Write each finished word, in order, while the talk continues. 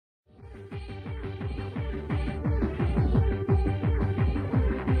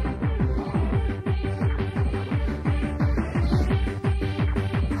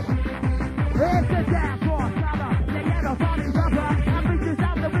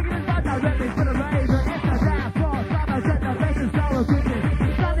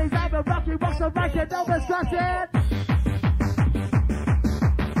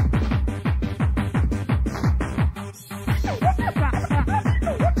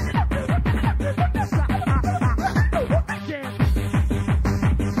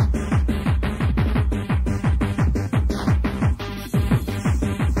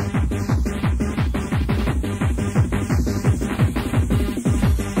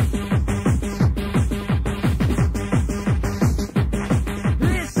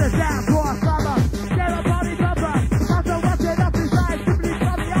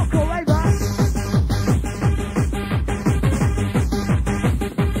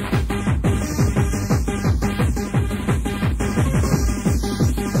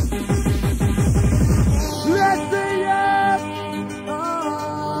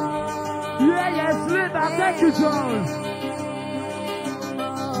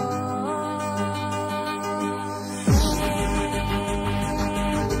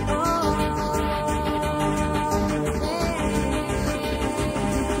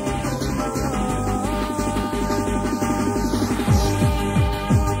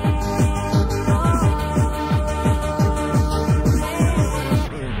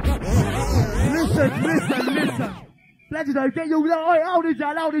Pleasuredome, get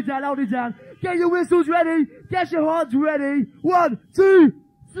your hold it down. Get your whistles ready, get your hearts ready. 1, 2,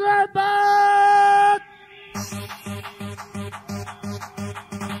 Slipmatt!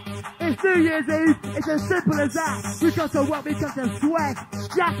 It's New Year's Eve, it's as simple as that. We got to work, we got to sweat.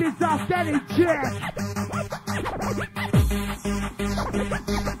 Jackets off, get in check.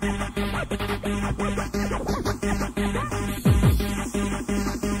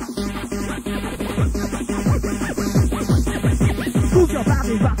 Move your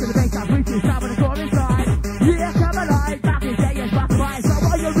body back to the bass, I'm reaching down with the door inside. Yeah, come alive, back in day and back right. So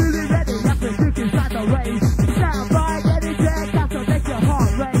are you really ready? That's the trick inside the race. Stand by, get in check, that's to make your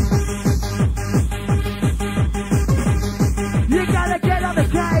heart race. You gotta get on the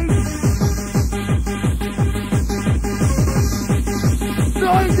case.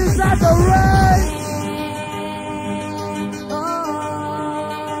 Noise inside the race.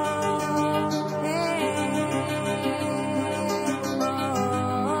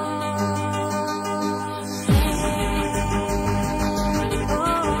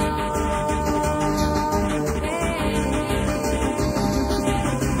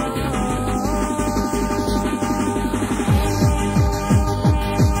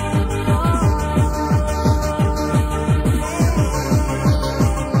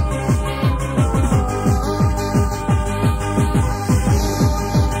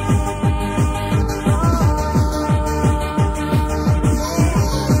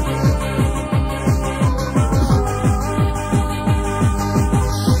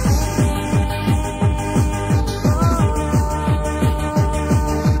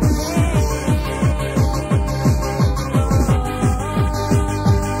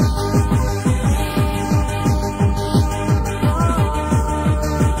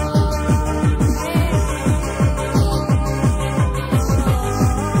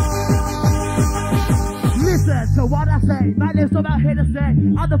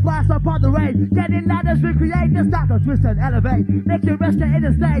 On the blast up on the rain, getting ladders, recreate the start of twist and elevate. Make your rest in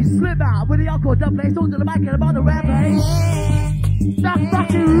the stage, Slipmatt with the encore double bass, on to the mic and I'm on the rampage. That's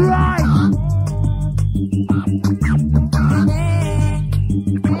fucking right!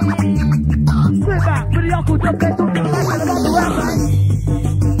 Slipmatt with the encore double bass, on to the mic and I'm on the rampage.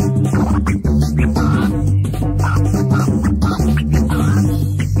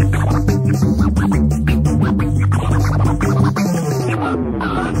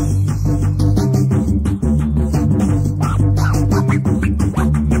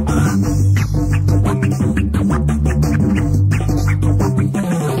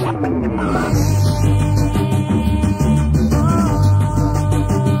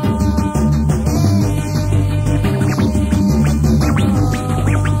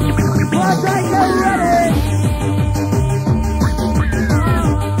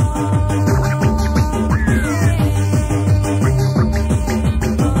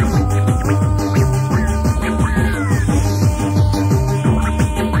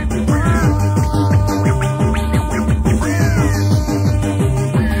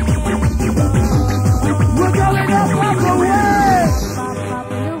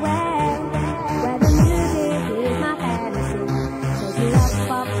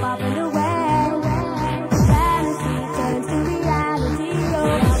 Up and away.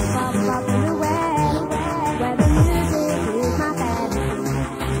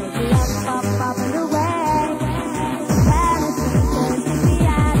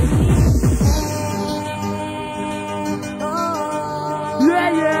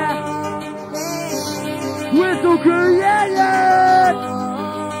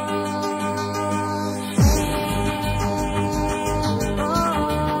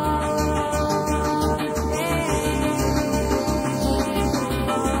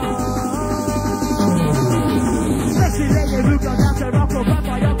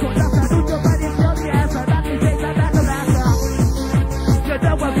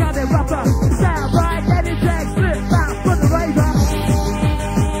 it rougher. Sound right, let it drag, slip out for the razor.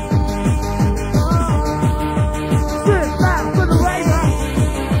 Slip out for the razor.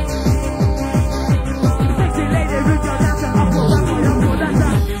 Sexy lady with your dancer, up for dancer, up for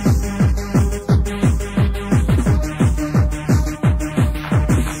dancer.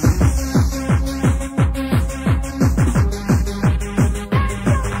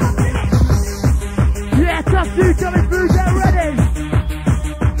 Yeah, tough dude coming through, get ready.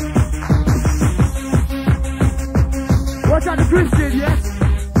 Watch out the Christian, yes?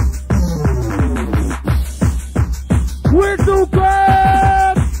 Whistle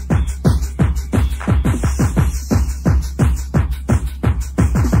bird!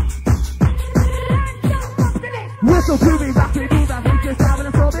 Whistle to me, back to me, back to me, just having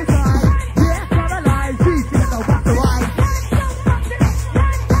a soul inside. Yeah, come alive, she's gonna go back to life.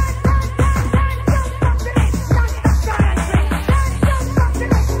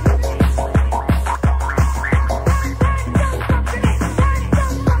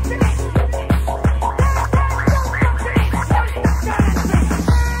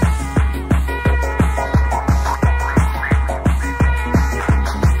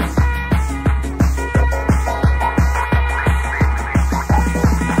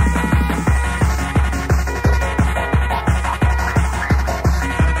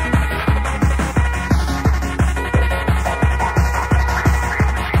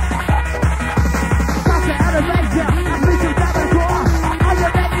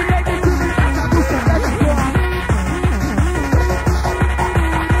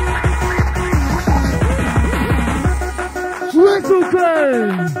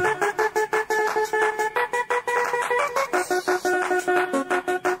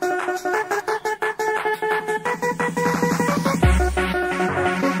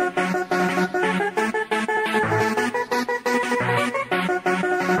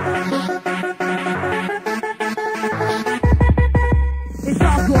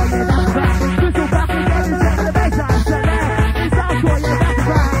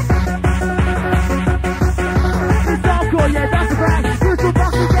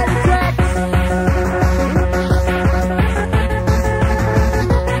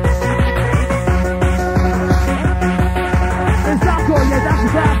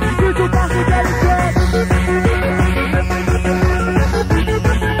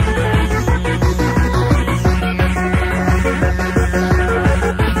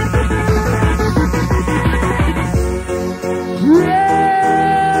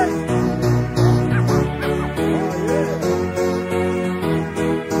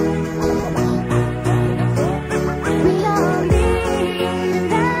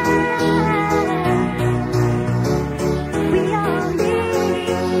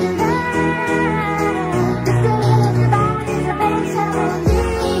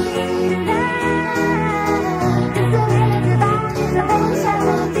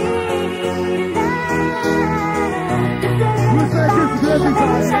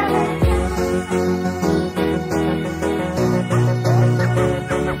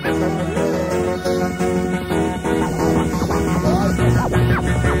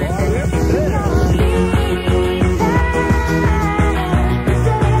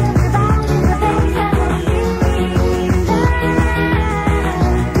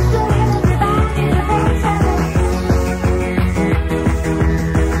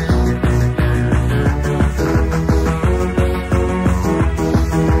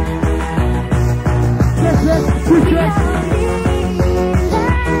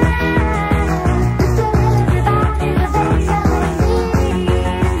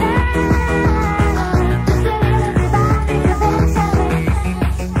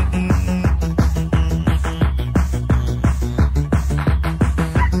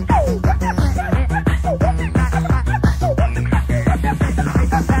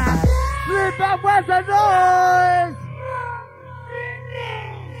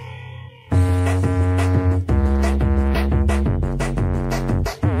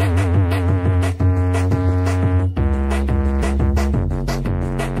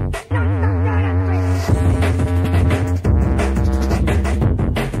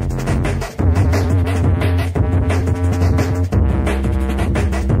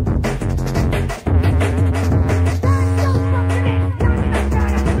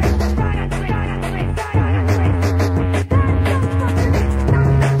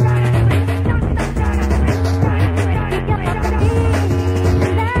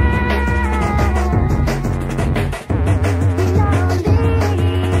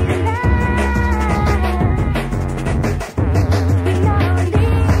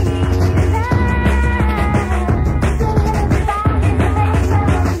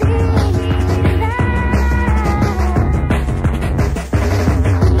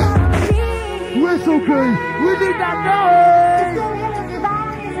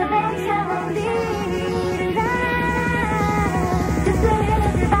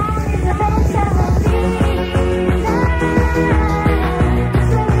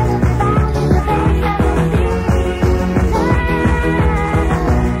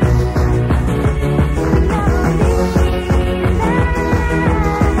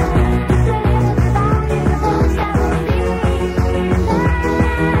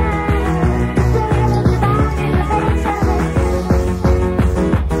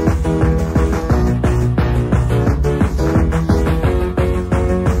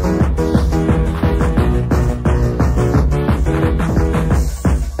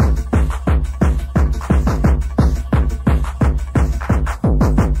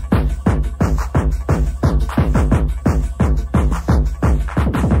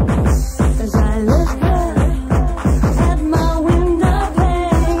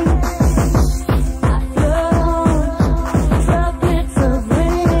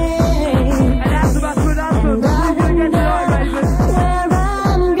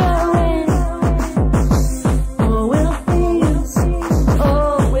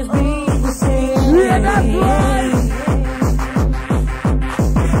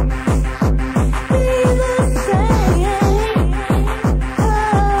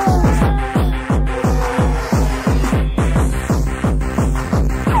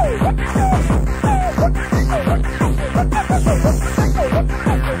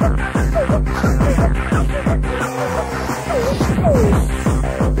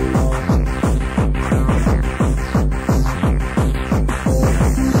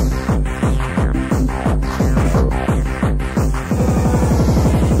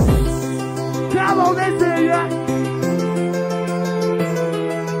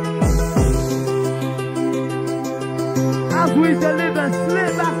 He's the liver,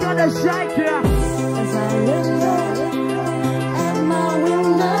 Slipmatt gonna shake ya. As I look at my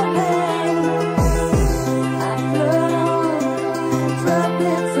window pane, I float on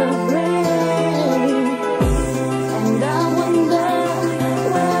droplets of rain, and I wonder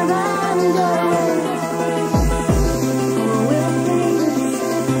where I'm going. Will things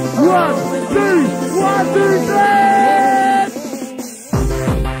One, two, three.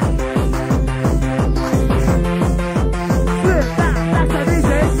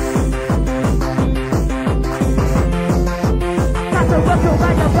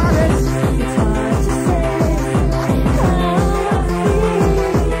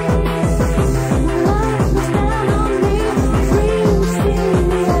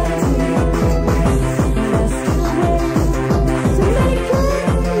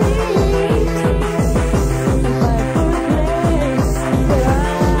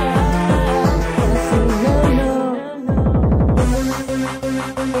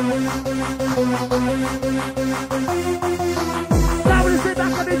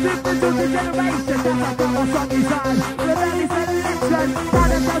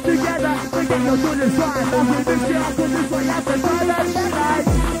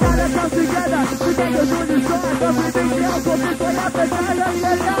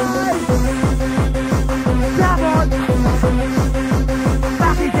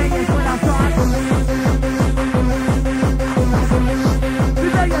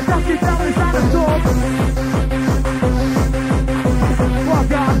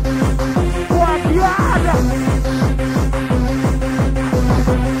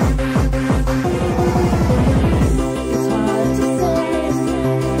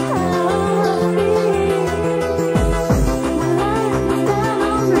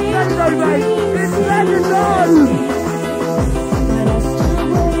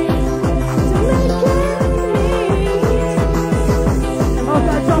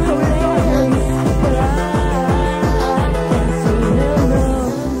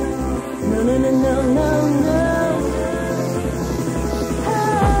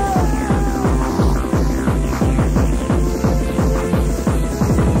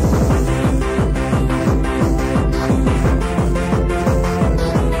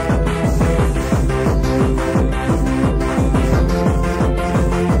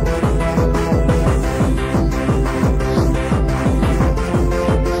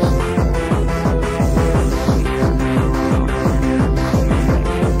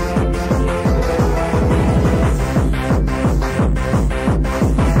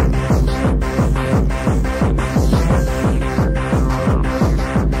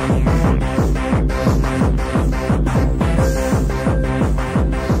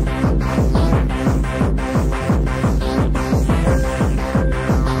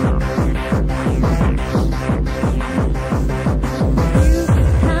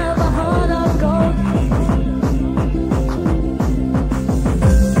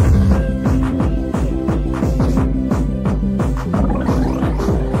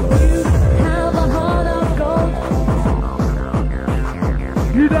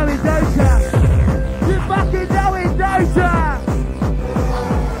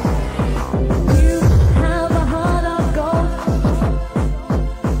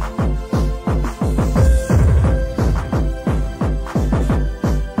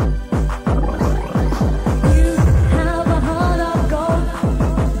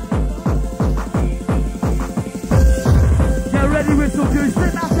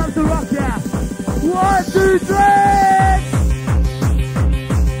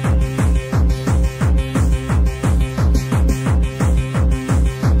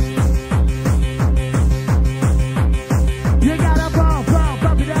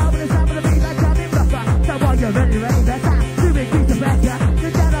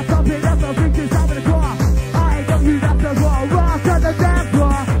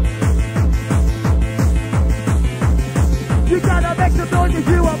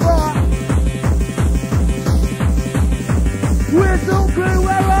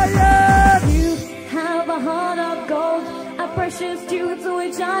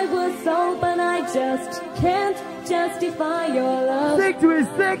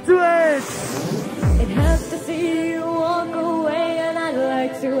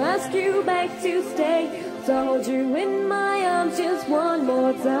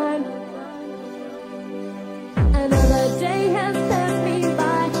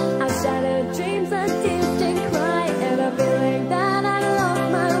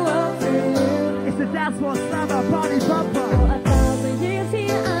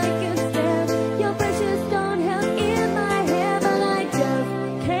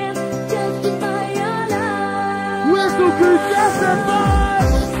 to testify.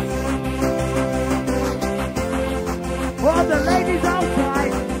 All the ladies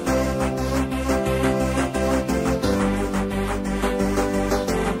outside.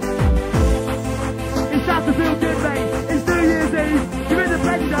 It's time to feel good, mate. It's New Year's Eve. You're in the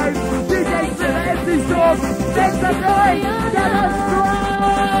Pleasuredome. DJ Slipmatt, MC Storm. Make some noise. Get us strong.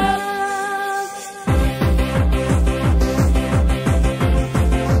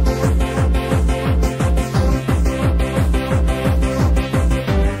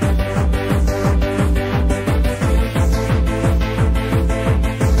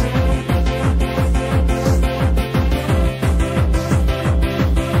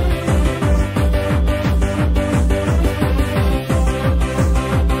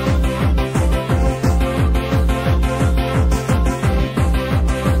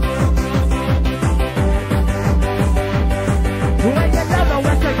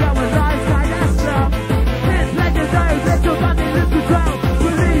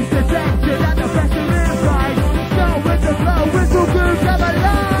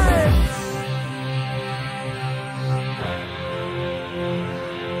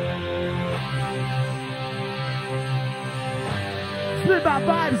 Slipmatt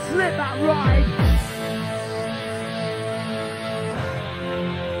vibe, Slipmatt ride.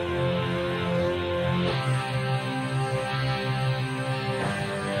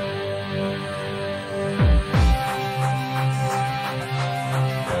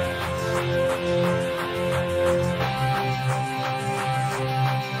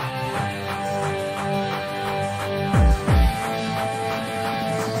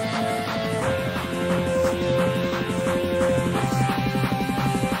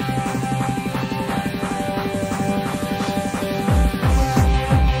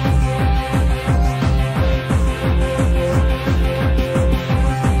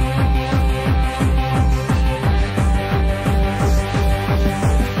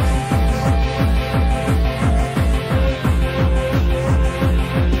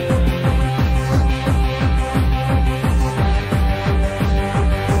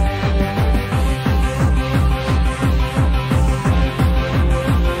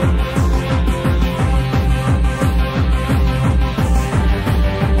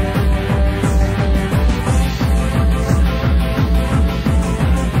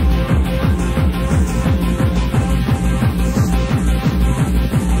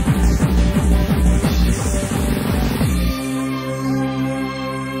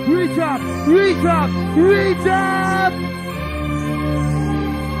 Reach up!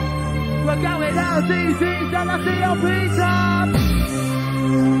 We're going out easy, then I see your reach up!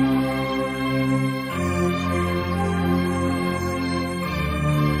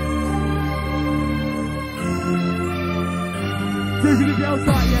 Susie, get the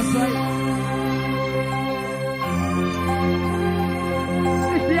outside, yes, mate.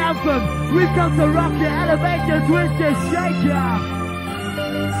 It's the anthem. We've come to rock you, elevate you, twist you, shake you.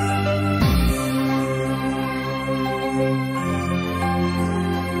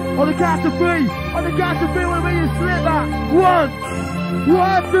 On the count of three, when we slip back. 1,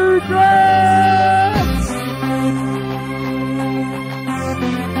 2, 3.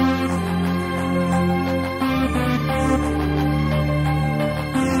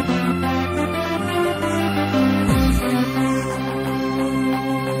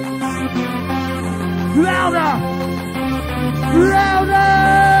 Louder! Louder!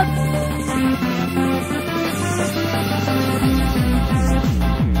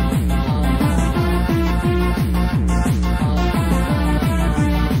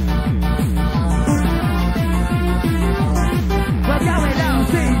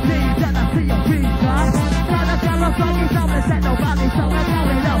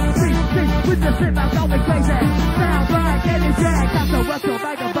 With the Slipmatt going crazy. Sound right, get it jacked. That's the work to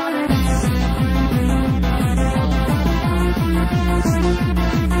make a bunny.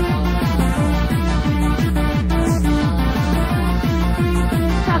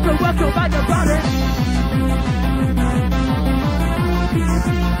 That's the work to make a bunny.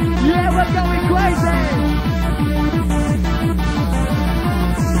 Yeah, we're going crazy.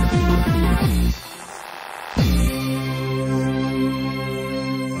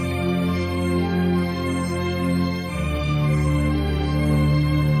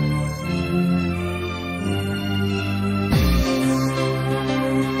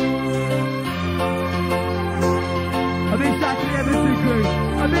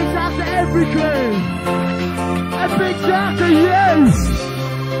 Every crew, a big shout to you!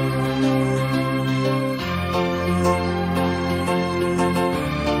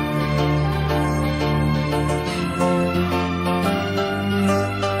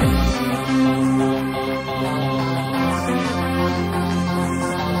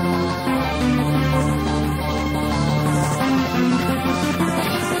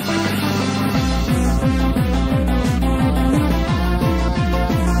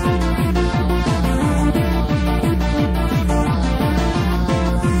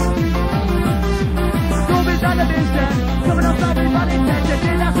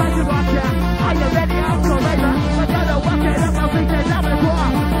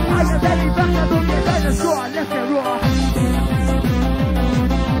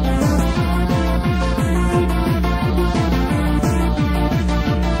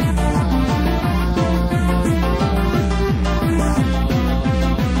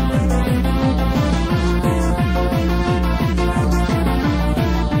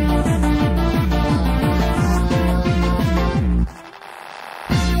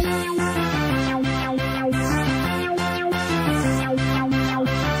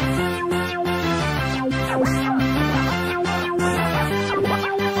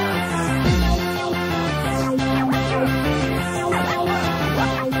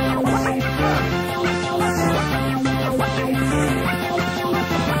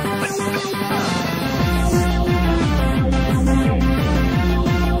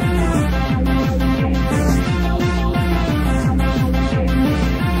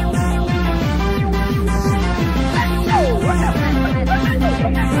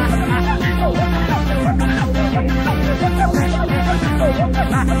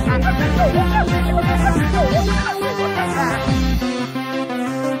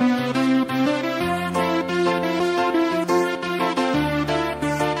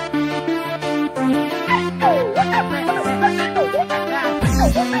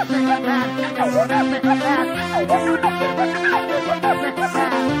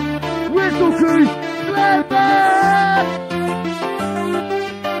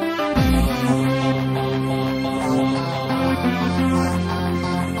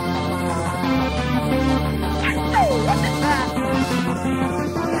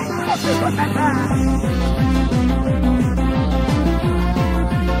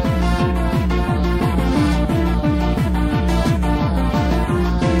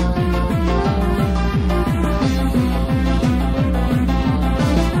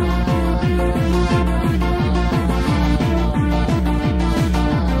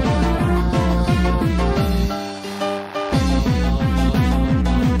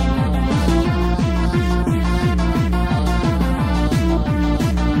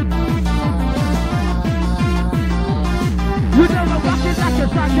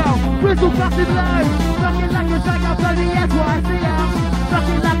 boxing blow. Fucking like a psycho, bloody S-Y-C-O.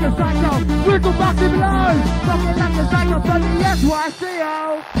 Fucking like a psycho, wiggle boxing blow. Fucking like a psycho, bloody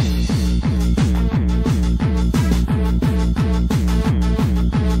S-Y-C-O.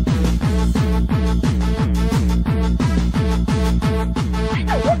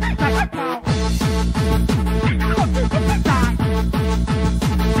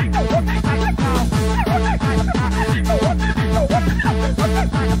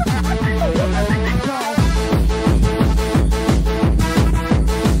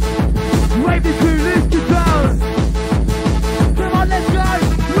 Wavy to lose control. Come on, let's go.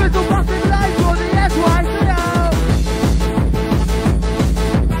 Whistle busting live for the SYCO.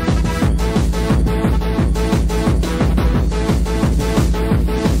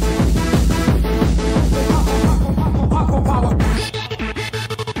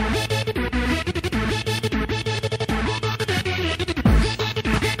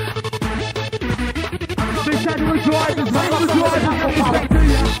 Big shadow of drivers, man, the drivers, what respect to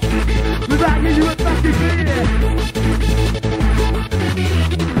ya. Without you, you would fucking be here.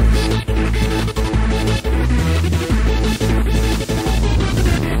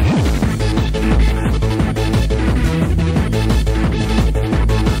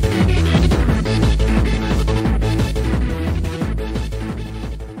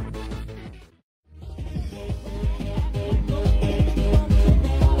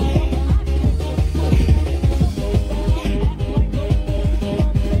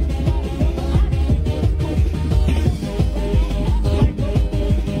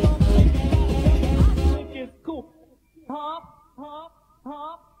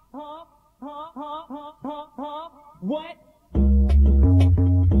 What?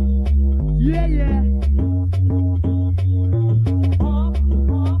 Yeah, yeah.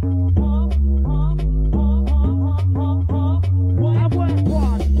 I work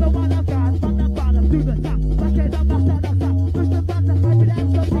hard, so when I'm gone, from the bottom to the top. I can't up, I stand up, push the button, hype it out,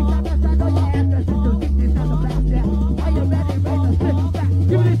 so please, I'm not on your ass, that's just to get this on the back there. Are you ready, raise the slip back,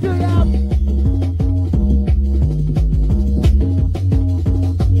 give it to you.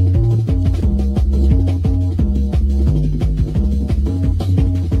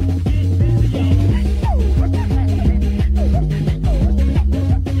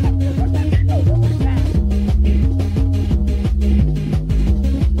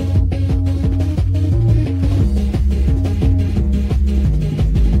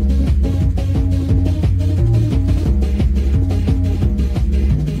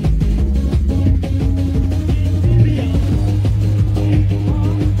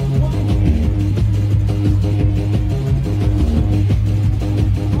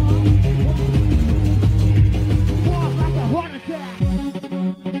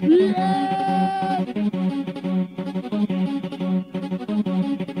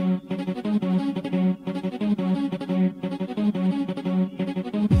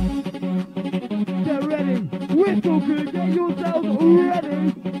 Get ready, whistle crew, get yourselves ready.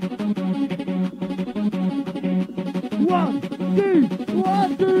 1, 2,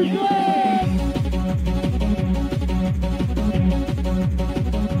 1, 2, 1.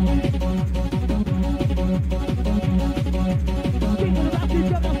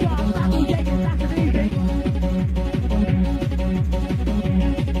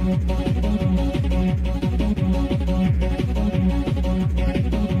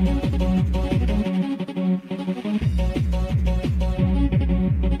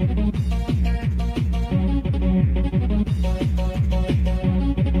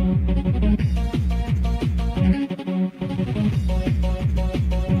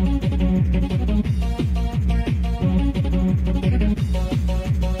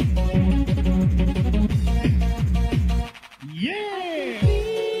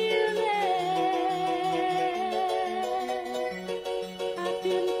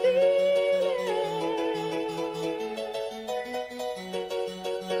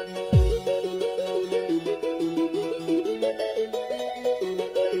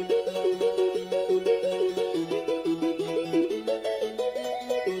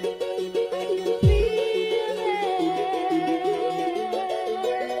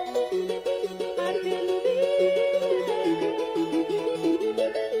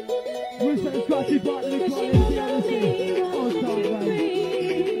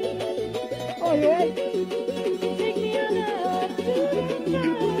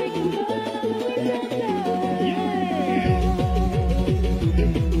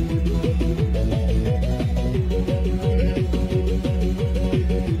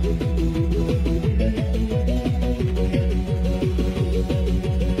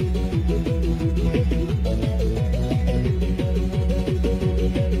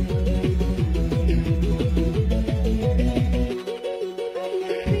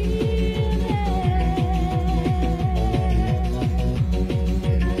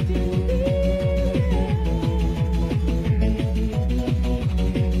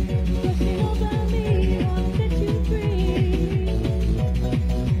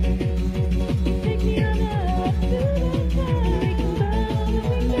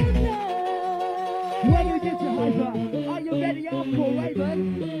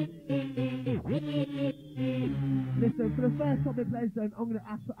 Listen, for the first time in Pleasuredome, I'm going to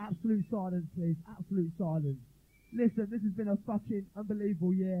ask for absolute silence, please. Absolute silence. Listen, this has been a fucking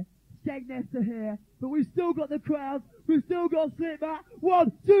unbelievable year. Skegness to here, but we've still got the crowd. We've still got Slipmatt.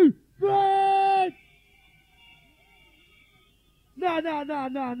 1, 2, 3! No.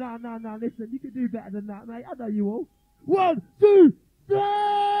 Listen, you can do better than that, mate. I know you all. 1, 2, 3!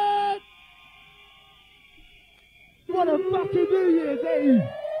 What a fucking New Year's Eve!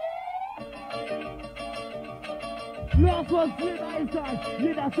 Last one, Slipmatt inside.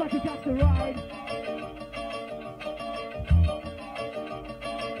 Yeah, that's like a catch the ride.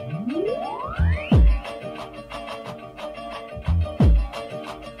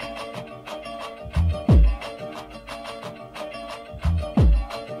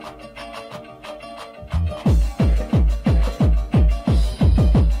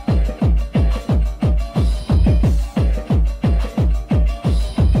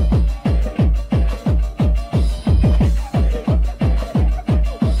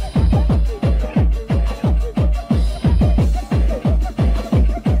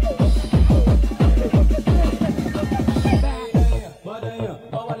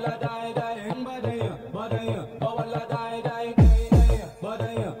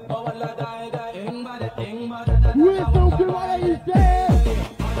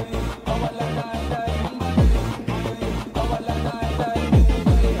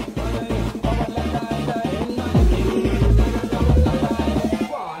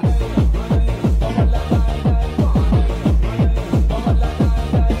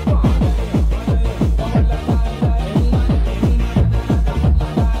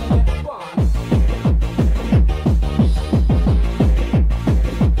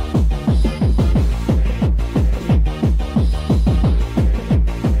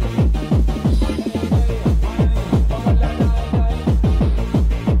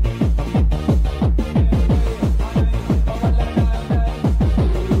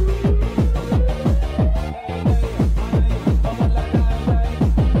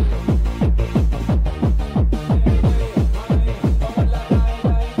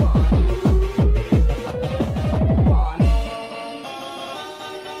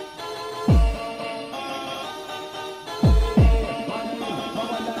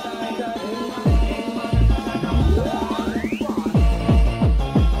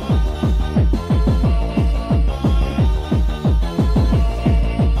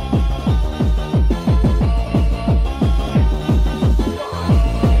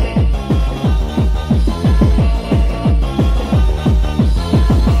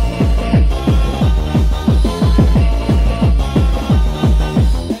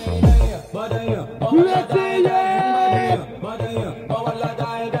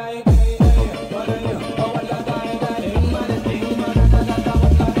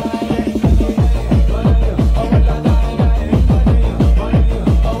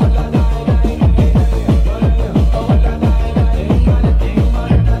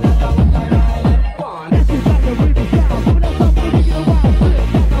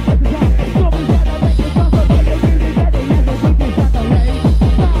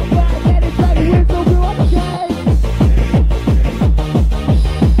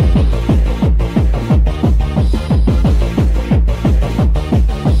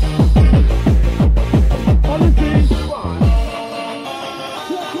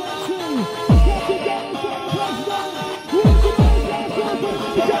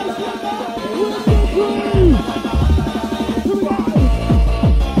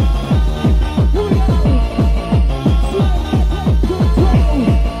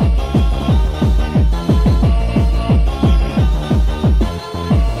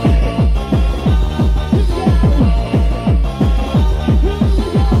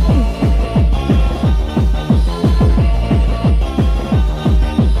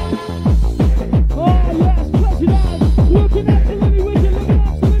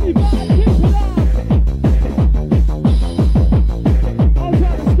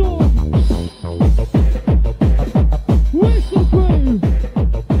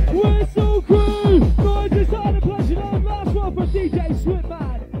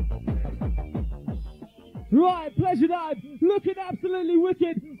 Right, Pleasuredome, looking absolutely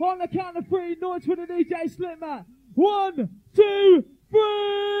wicked. On the count of three, noise for the DJ Slipmatt. 1, 2,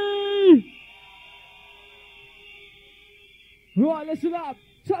 3! Right, listen up.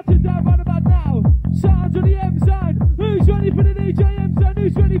 Touching down right about now. Sounds on the M zone. Who's ready for the DJ M zone?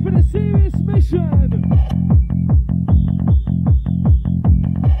 Who's ready for the serious mission?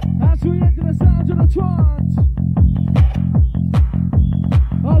 As we enter the sounds of the trance.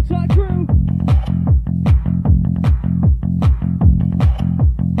 Outside crew.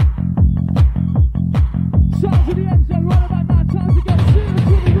 Sound Down to the end zone, right about now, time to get serious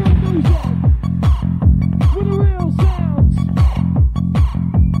with the real music. With the real sounds.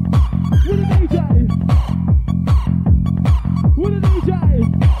 With the DJ. With the DJ.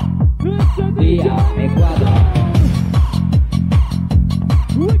 It's the DJ.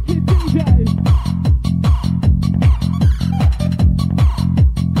 Wicked DJ.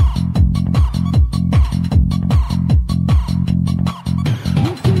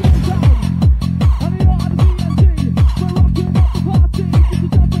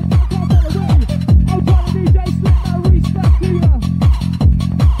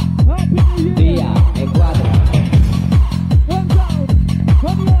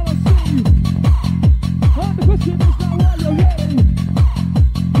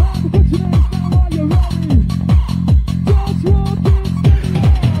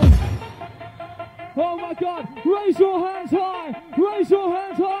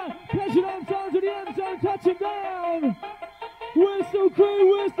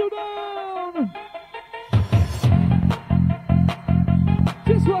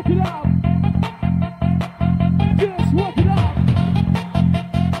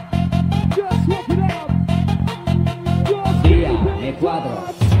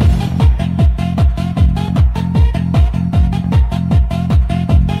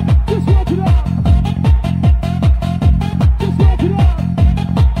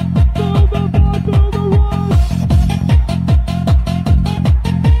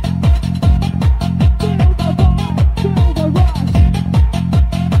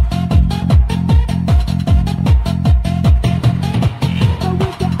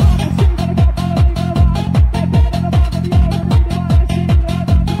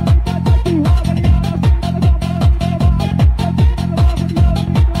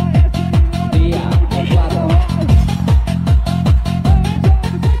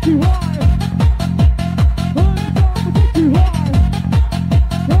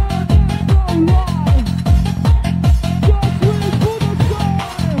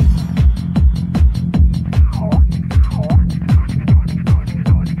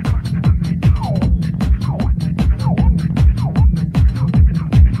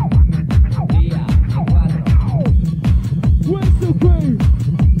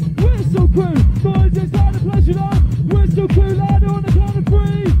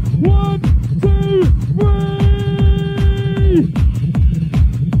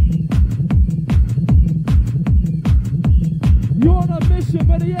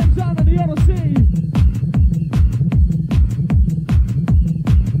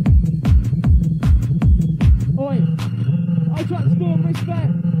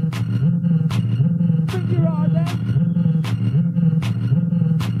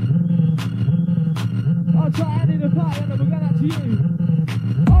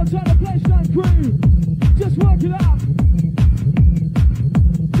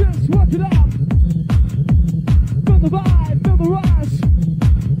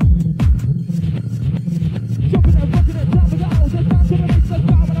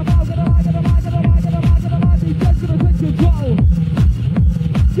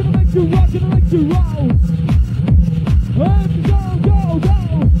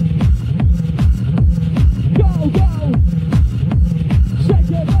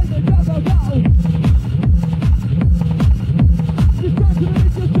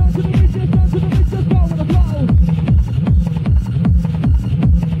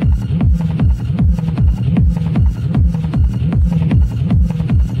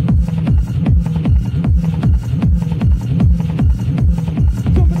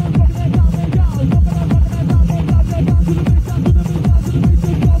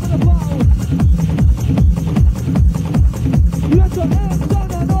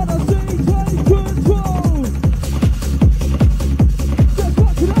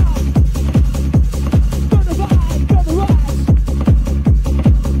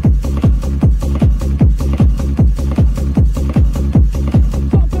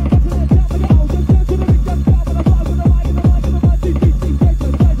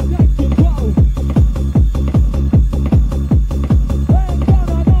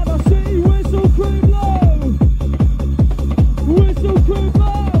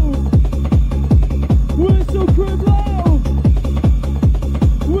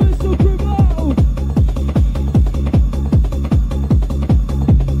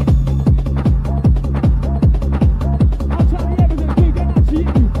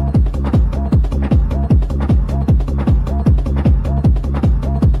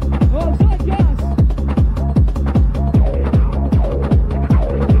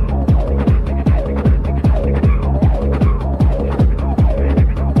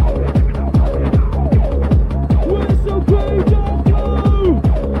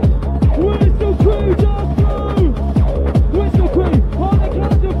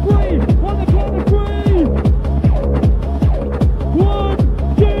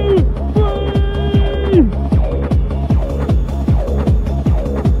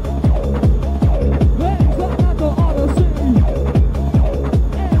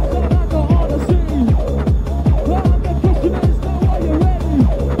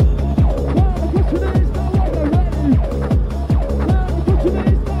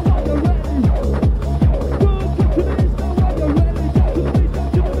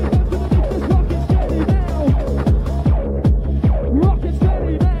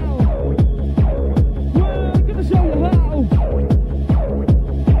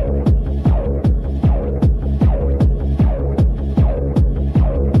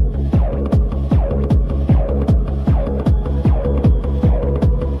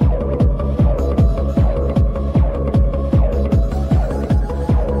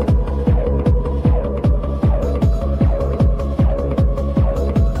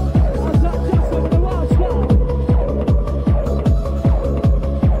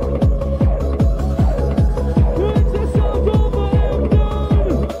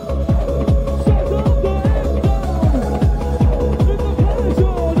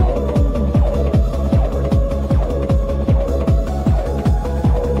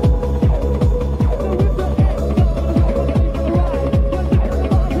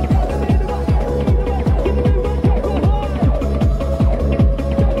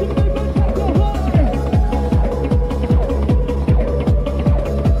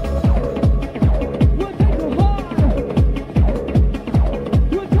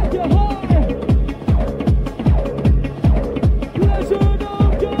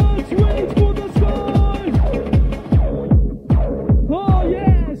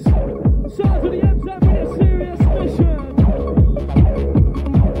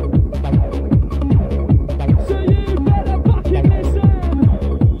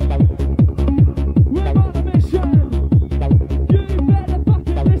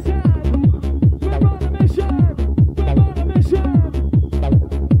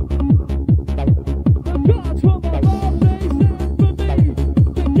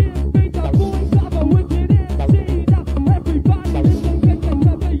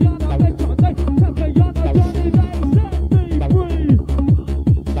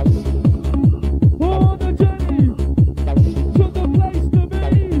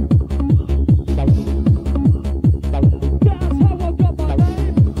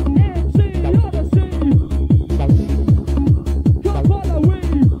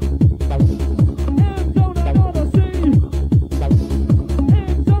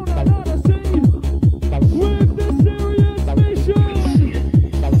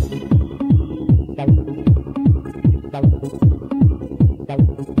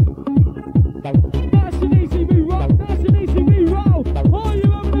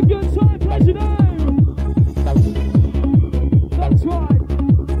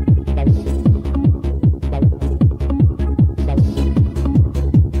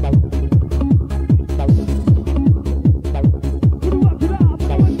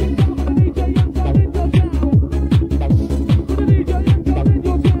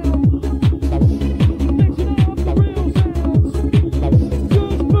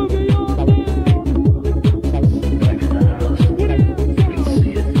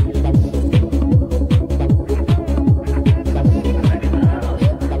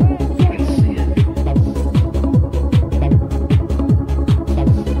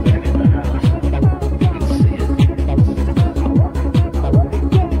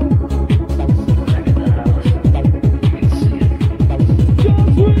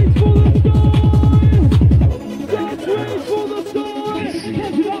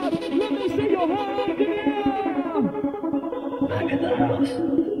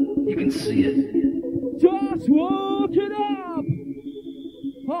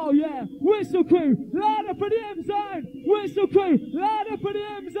 Oh yeah, Whistle Crew, loud up for the M Zone. Whistle Crew, loud up for the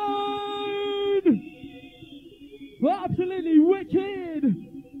M Zone. Absolutely wicked.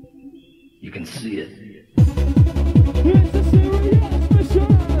 You can see it. It's a serious mission.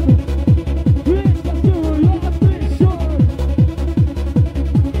 It's a serious mission.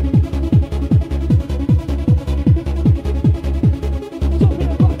 Chopping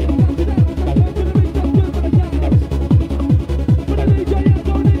it back and back it down. Back to the beat, just good for the dance. For the DJ and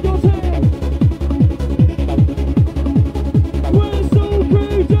don't need your team. Whistle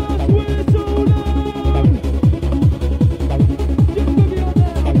Crew, just whistle them. Just boogie on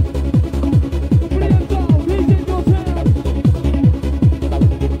down. For the end zone, he's in your town.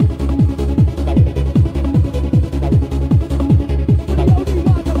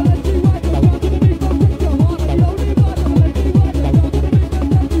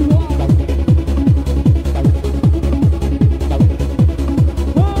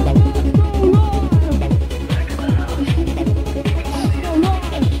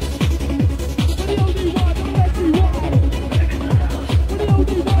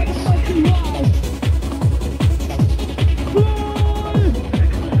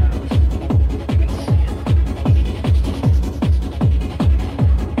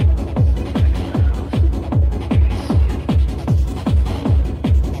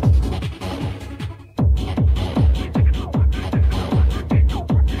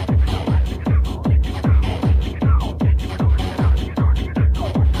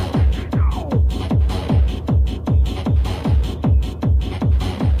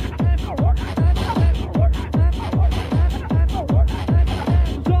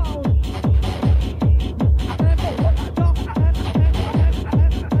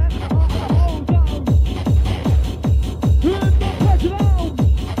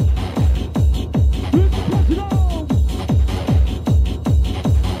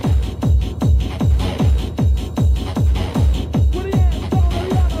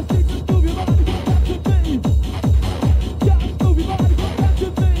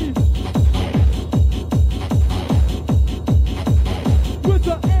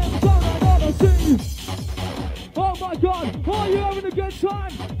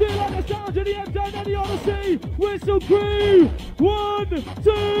 Whistle Crew, 1,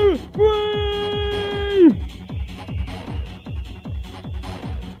 2, 3.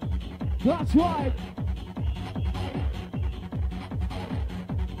 That's right.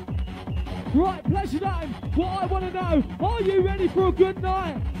 Right, Pleasuredome, what I want to know, are you ready for a good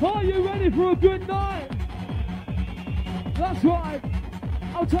night? Are you ready for a good night? That's right.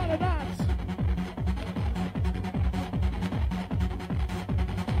 I'll tell her that.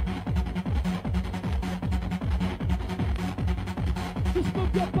 Just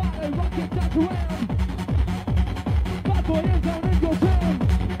move your body, rock it back around. Bad boy is down in your town.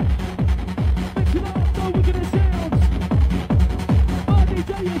 Mix it up, no wicked it sounds. Our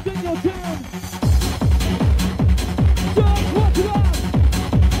DJ is in your town. Just rock it up.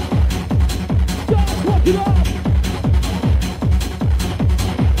 Just rock it up.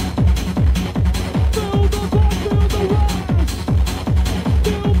 Feel the vibe, feel the rush.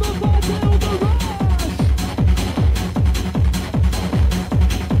 Feel the vibe, feel the rush.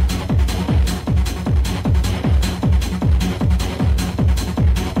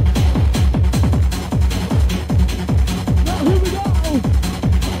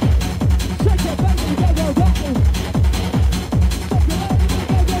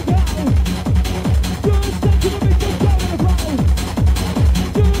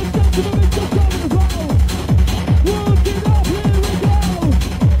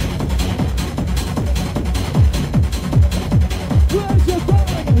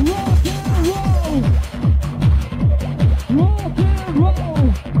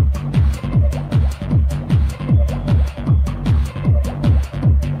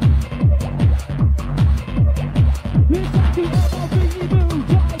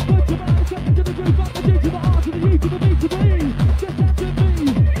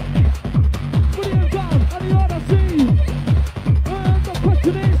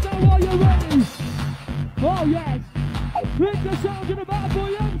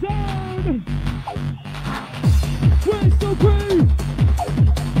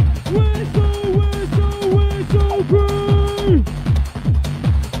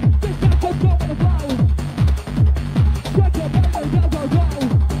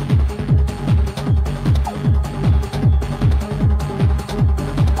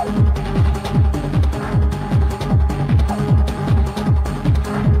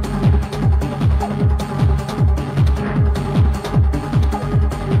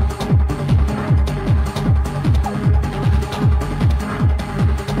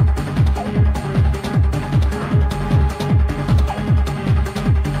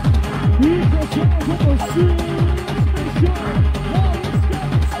 Oh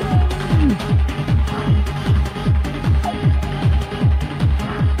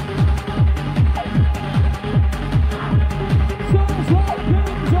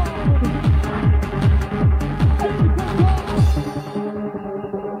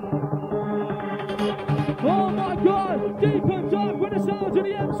my God, deep and dark with the sounds of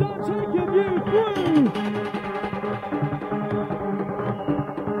the M-Sound taking you through.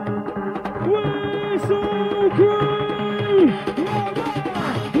 Whistle Crew! Louder,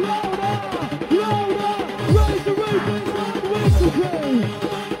 louder, louder! Raise the roof inside the Whistle Crew!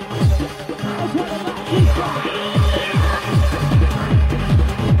 That's what the match is back.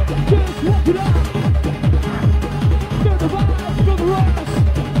 Just walk it up. Feel the vibe, feel the rush.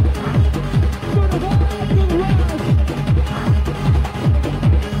 Feel the vibe.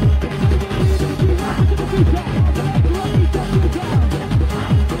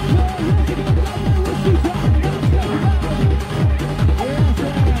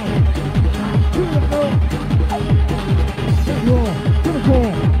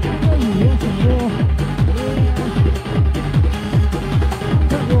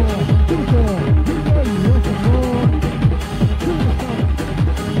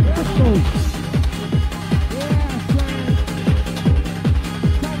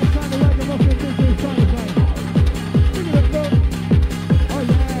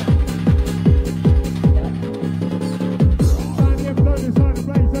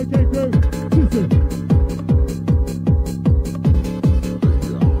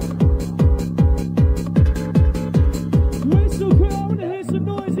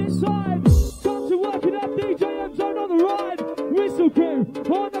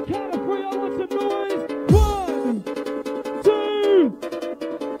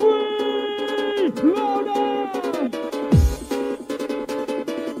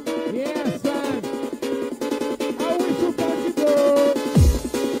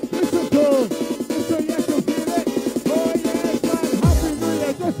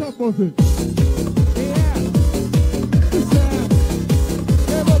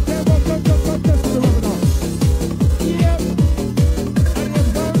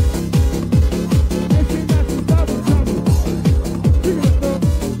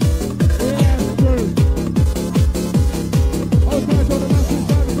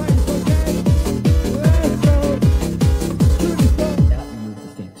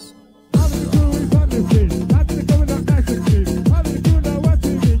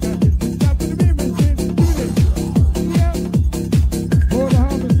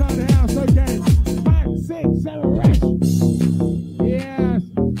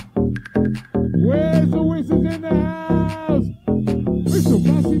 Where's the whistles in the house? Whistle,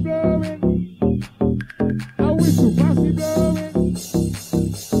 bossy blowing.